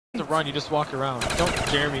run, you just walk around. Don't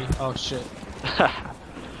dare me. Oh shit.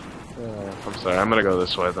 I'm sorry, I'm gonna go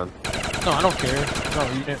this way then. No, I don't care. No,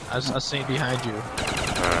 you didn't. I was saying behind you.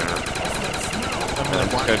 Alright. I'm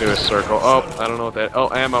just gonna do a circle. Oh, I don't know what that. Oh,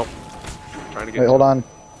 ammo. Trying to get. Wait, hold on.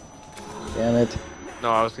 Damn it. No,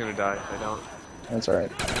 I was gonna die. I don't. That's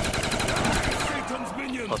alright.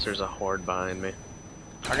 Plus, there's a horde behind me.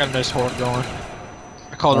 I got a nice horde going.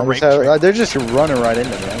 I call it a rape. They're just running right into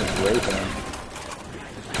me. I'm raping them.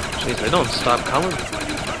 Jeez, they don't stop coming.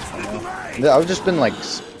 Yeah, I've just been like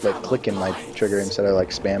clicking my trigger instead of like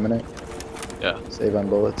spamming it. Yeah. Save on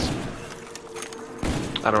bullets.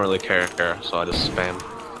 I don't really care, so I just spam.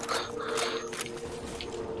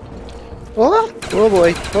 Oh, oh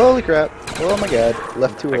boy. Holy crap. Oh my god.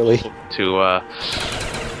 Left too early. To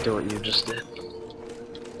do what you just did.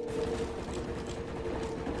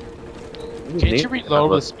 Can't you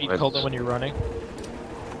reload with speed cola when you're running?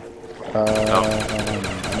 No. I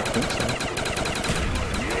don't think so.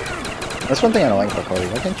 That's one thing I don't like about Call of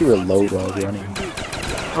Duty. Why can't you reload while running?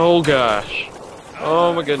 Oh gosh.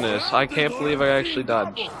 Oh my goodness. I can't believe I actually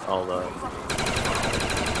dodged all that.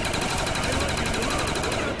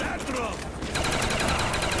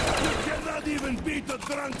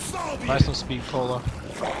 Buy some speed cola.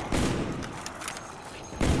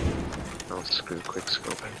 Oh, screw quick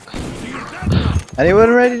scoping.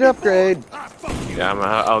 Anyone ready to upgrade? Yeah,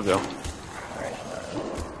 I'll go.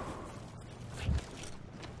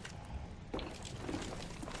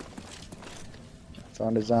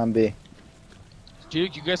 Found a zombie. Do you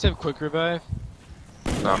guys have quick revive?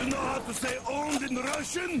 No.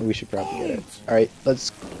 We should probably get it. Alright,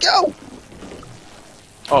 let's go!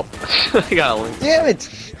 Oh, I got a link. Damn it!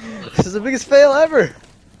 This is the biggest fail ever!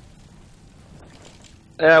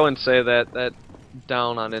 Yeah, I wouldn't say that. That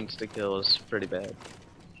down on insta-kill is pretty bad.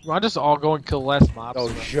 Why just all go and kill less mobs?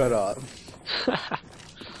 Oh, shut up.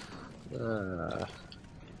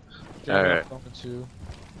 Alright.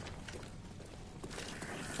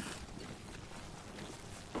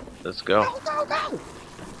 Let's go. Go, go!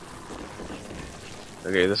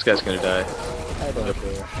 Okay, this guy's gonna die. I don't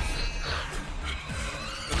care.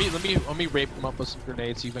 Let me rape him up with some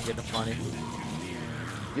grenades so you can get him money.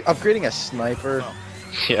 You're upgrading a sniper?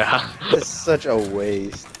 Yeah. That's such a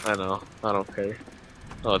waste. I know. I don't care.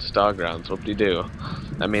 Oh, it's dog rounds. What do you do?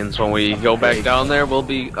 That means when we go back down there, we'll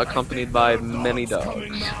be accompanied by many dogs.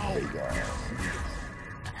 There you go.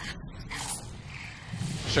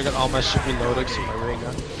 Should I got all my shit reloaded so my ray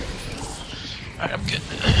gun. Alright, I'm good.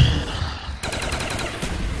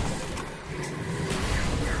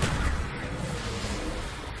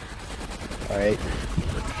 Alright.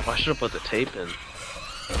 I should have put the tape in.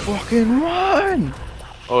 Fucking run!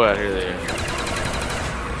 Oh yeah, here they are.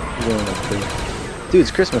 Dude,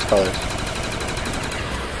 it's Christmas colors.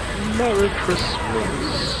 Merry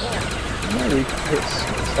Christmas. Merry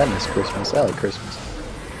Christmas. I miss Christmas. I like Christmas.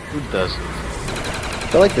 Who doesn't?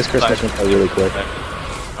 I like this Christmas one really quick.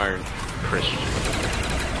 Aren't Christian.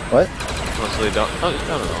 What? Mostly don't. Oh,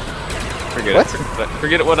 no. Forget What? it.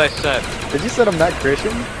 Forget it. What I said. Did you say I'm not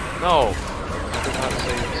Christian? No. I did not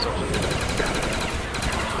say such a thing.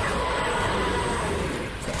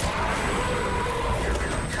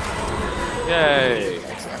 Yay!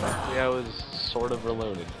 Yeah, I was sort of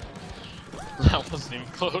reloaded. That wasn't even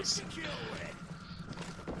close.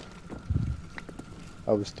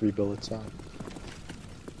 I was 3 bullets out.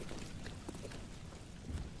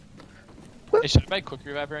 Hey, should I buy quick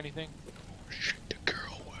revive or anything?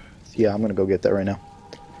 Yeah, I'm gonna go get that right now.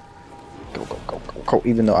 Go, go, go, go, go.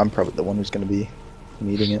 Even though I'm probably the one who's gonna be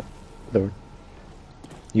needing it.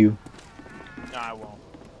 You. Nah, I won't.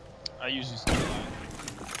 I usually stay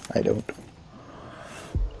alive. I don't.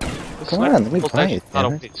 Come on, let me buy it. Not a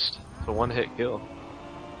Damn it. waste. It's a one-hit kill.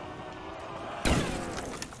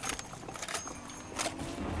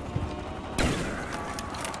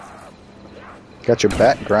 Got your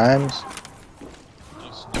bat, Grimes.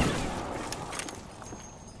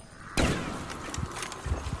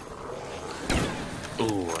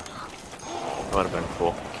 Ooh, that would have been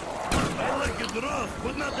cool. I like it rough,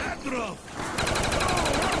 but not that rough.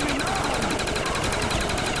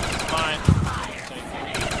 Fine.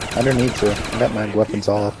 I don't need to. I got my weapons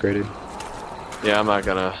all upgraded. Yeah, I'm not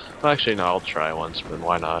gonna. Well, actually, no, I'll try once, but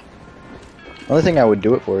why not? The only thing I would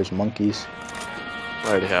do it for is monkeys. I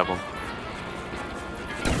already have them.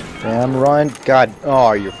 Damn, run. God.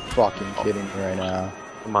 Oh, you're fucking kidding me right now.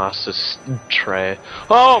 Moss's tray.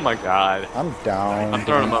 Oh my god. I'm down. I'm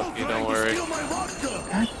throwing them up, you don't worry.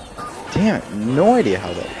 God damn it. No idea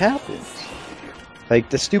how that happened. Like,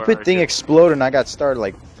 the stupid Where thing are you? exploded and I got started,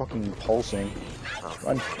 like, fucking pulsing. Oh.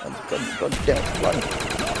 Run, run, run, run, damn it, run,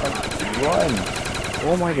 run, run.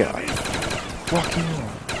 Oh my god. Fucking hell.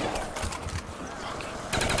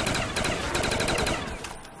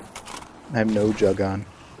 I have no jug on.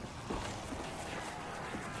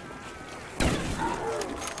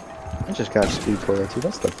 I just got speed coil too.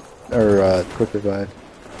 That's the quick revive.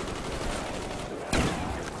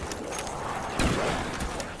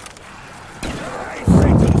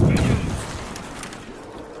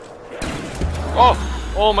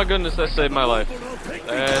 Oh my goodness, that saved my life.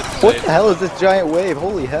 What the hell is this giant wave?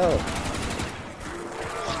 Holy hell.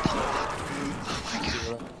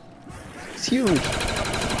 It's huge.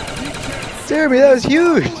 Jeremy, that was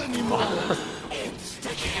huge. You're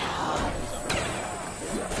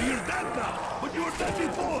dead now, but you were dead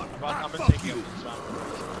before. I'm gonna Fuck take you. you. It's fine.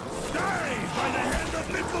 Die by the hand of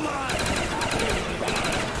Nikolai.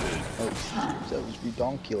 That was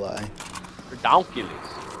ridiculous. Ridiculous.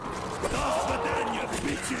 That's the den, you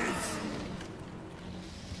bitches.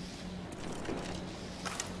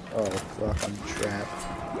 Oh fuck, I'm trapped.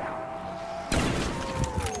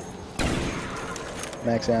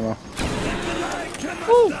 Max ammo.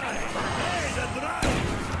 Woo. Die. Hey, that's right.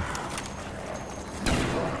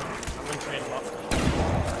 I'm gonna train him up.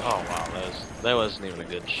 Oh wow, that wasn't even a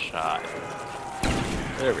good shot.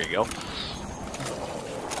 There we go.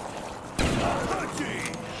 Touchy.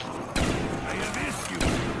 I have issues.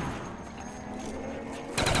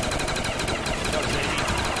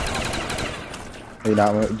 Do you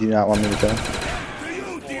not want me to kill him? Do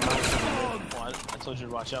you, demon spawn? Well, I told you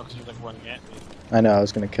to watch out because you're like running at me. I know, I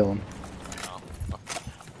was gonna kill him. Oh.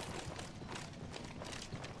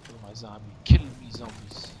 Kill my zombie. Kill me,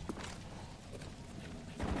 zombies.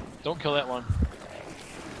 Don't kill that one.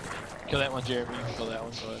 Kill that one, Jeremy. You can kill that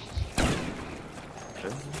one. Go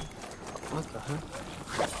ahead. What the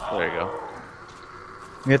heck? There you go.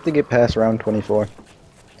 We have to get past round 24. How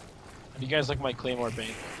do you guys like my Claymore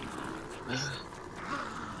Bane?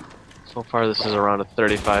 So far, this is around a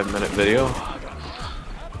 35-minute video.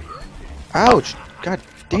 Ouch! God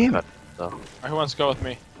damn it! So, Alright, who wants to go with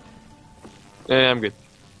me? yeah, I'm good.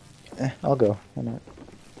 I'll go. Why not?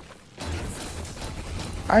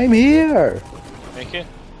 I'm here! Make it?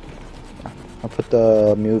 I'll put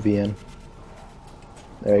the movie in.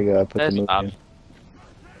 There you go, I put That's the movie up. in.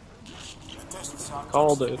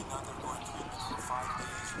 Called it.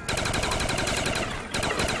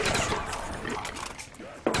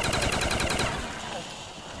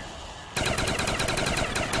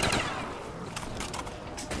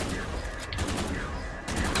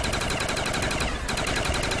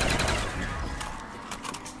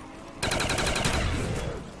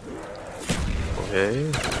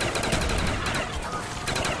 Okay.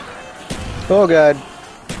 Oh god.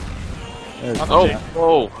 There's Oh, that.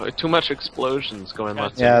 whoa! Too much explosions going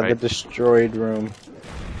left Yeah, and the right. destroyed room.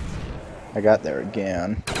 I got there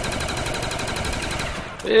again.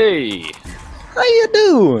 Hey! How you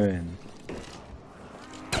doing?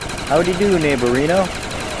 Howdy do, neighborino?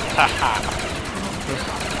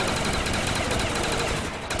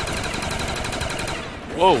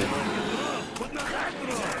 Whoa!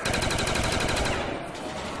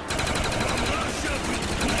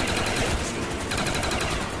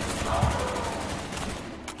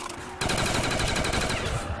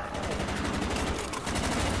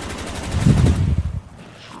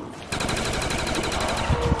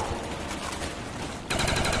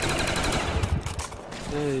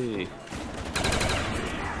 Hey!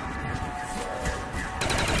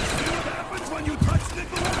 Happens when you touch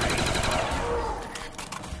Nikolai.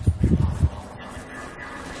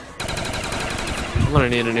 I'm gonna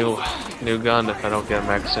need a new gun if I don't get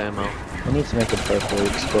max ammo. I need to make a purple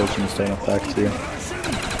explosions don't affect you.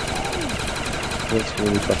 It's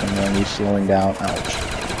really fucking annoying. You slowing down. Ouch.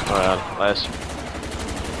 Last.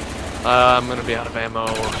 I'm gonna be out of ammo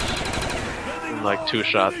in like 2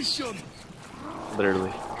 shots.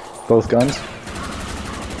 Literally. Both guns?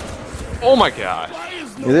 Oh my god!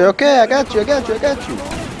 You're okay, I got you, I got you, I got you.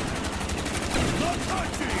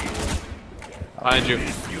 Behind you.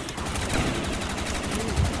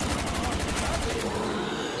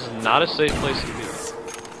 This is not a safe place to be.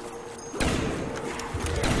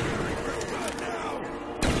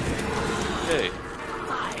 Okay.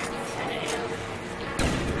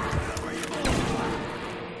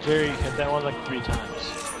 Jerry, you hit that one like 3 times.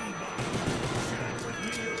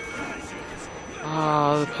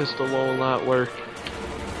 Ah, the pistol will not work.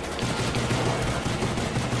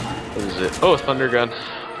 What is it? Oh, thunder gun.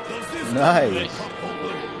 Nice.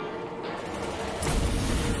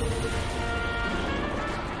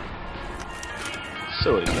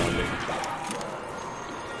 Silly zombie.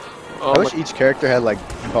 I Oh, wish each character had like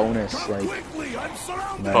bonus, like I'm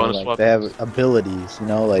surrounded. You know, Bonus like, they have weapons. abilities, you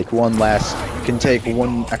know, like one last can take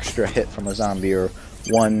one extra hit from a zombie, or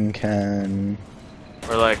one can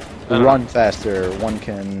Or like, I don't run faster, one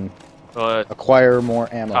can know, acquire more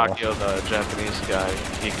ammo. Takio, the Japanese guy,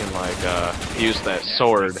 he can like use that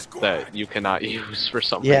sword that you cannot use for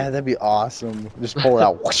some Yeah, reason. that'd be awesome. Just pull it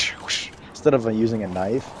out whoosh, whoosh, instead of using a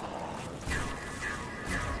knife.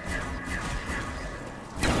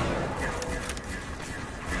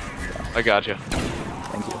 I got you.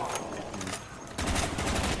 Thank you.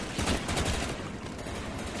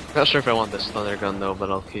 Not sure if I want this thunder gun though,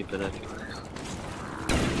 but I'll keep it anyway.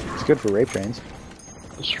 It's good for rape trains.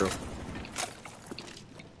 That's true.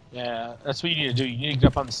 Yeah, that's what you need to do. You need to get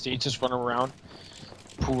up on the stage, just run around,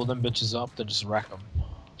 pull them bitches up, then just wreck them.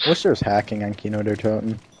 Wish there was hacking on Kino der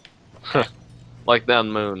Toten. Like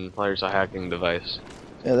down Moon, there's a hacking device.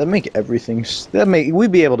 Yeah, that'd make everything.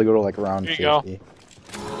 We'd be able to go to like round Here you 50.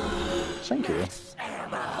 Thank you.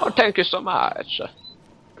 Oh, thank you so much.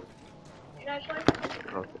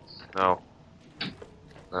 Oh, no.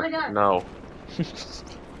 No.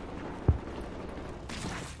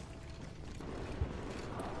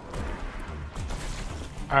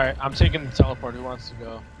 Alright, I'm taking the teleport. Who wants to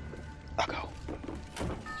go? I'll go.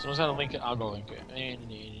 Someone's gotta link it. I'll go link it.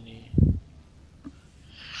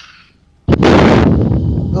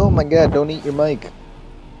 Oh my god, don't eat your mic.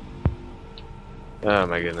 Oh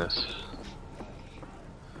my goodness.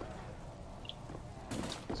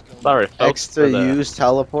 Sorry, folks. Extra for the- use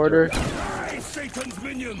teleporter. Die, Satan's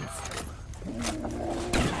minions.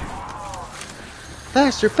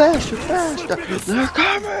 Faster, faster, faster! They're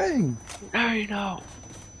coming! Now you know.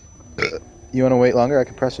 You wanna wait longer? I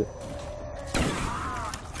can press it.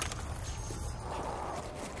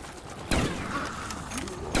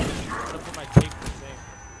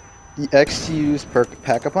 The X to use perk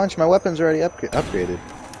Pack-a-Punch? My weapon's already upgraded.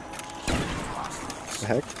 The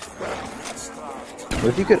heck? What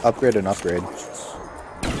if you could upgrade an upgrade?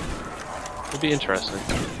 It'd be interesting.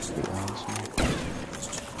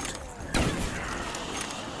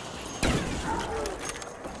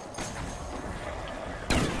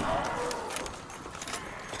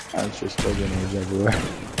 I'm just still grenades everywhere.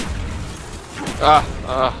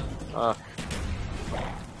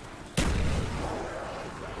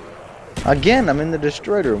 Again, I'm in the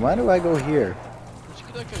destroyed room. Why do I go here?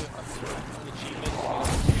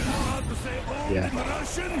 Yeah.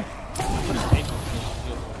 Russian.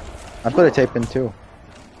 I put a tape in too.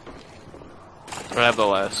 I have the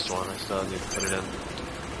last one, I still need to put it in.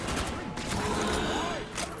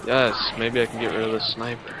 Yes, maybe I can get rid of the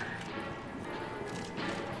sniper.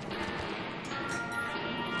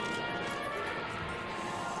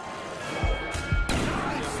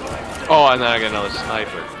 Oh, and then I got another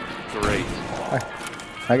sniper. Great.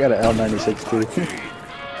 I got an L96 too.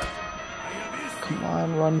 Come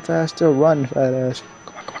on, run faster, run, fat ass.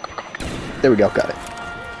 Come on, come on, come on, come on. There we go, got it.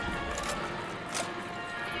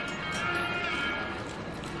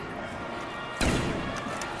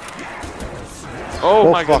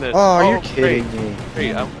 Oh, my fuck. goodness. Oh, you're great. kidding me.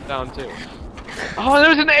 Great, I'm down too. Oh,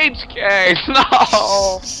 there's an HK!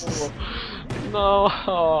 No!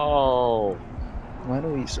 No! Why do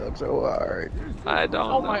we suck so hard? I don't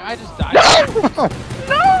Oh know. my! I just died.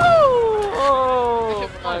 No! Oh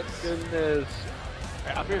my goodness.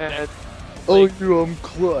 Alright, I'll be right back. Oh, you, I'm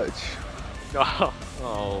clutch. No.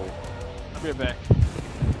 Oh. I'll be right back.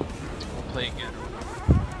 We'll play again.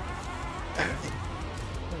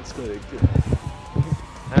 That's good.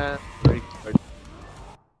 And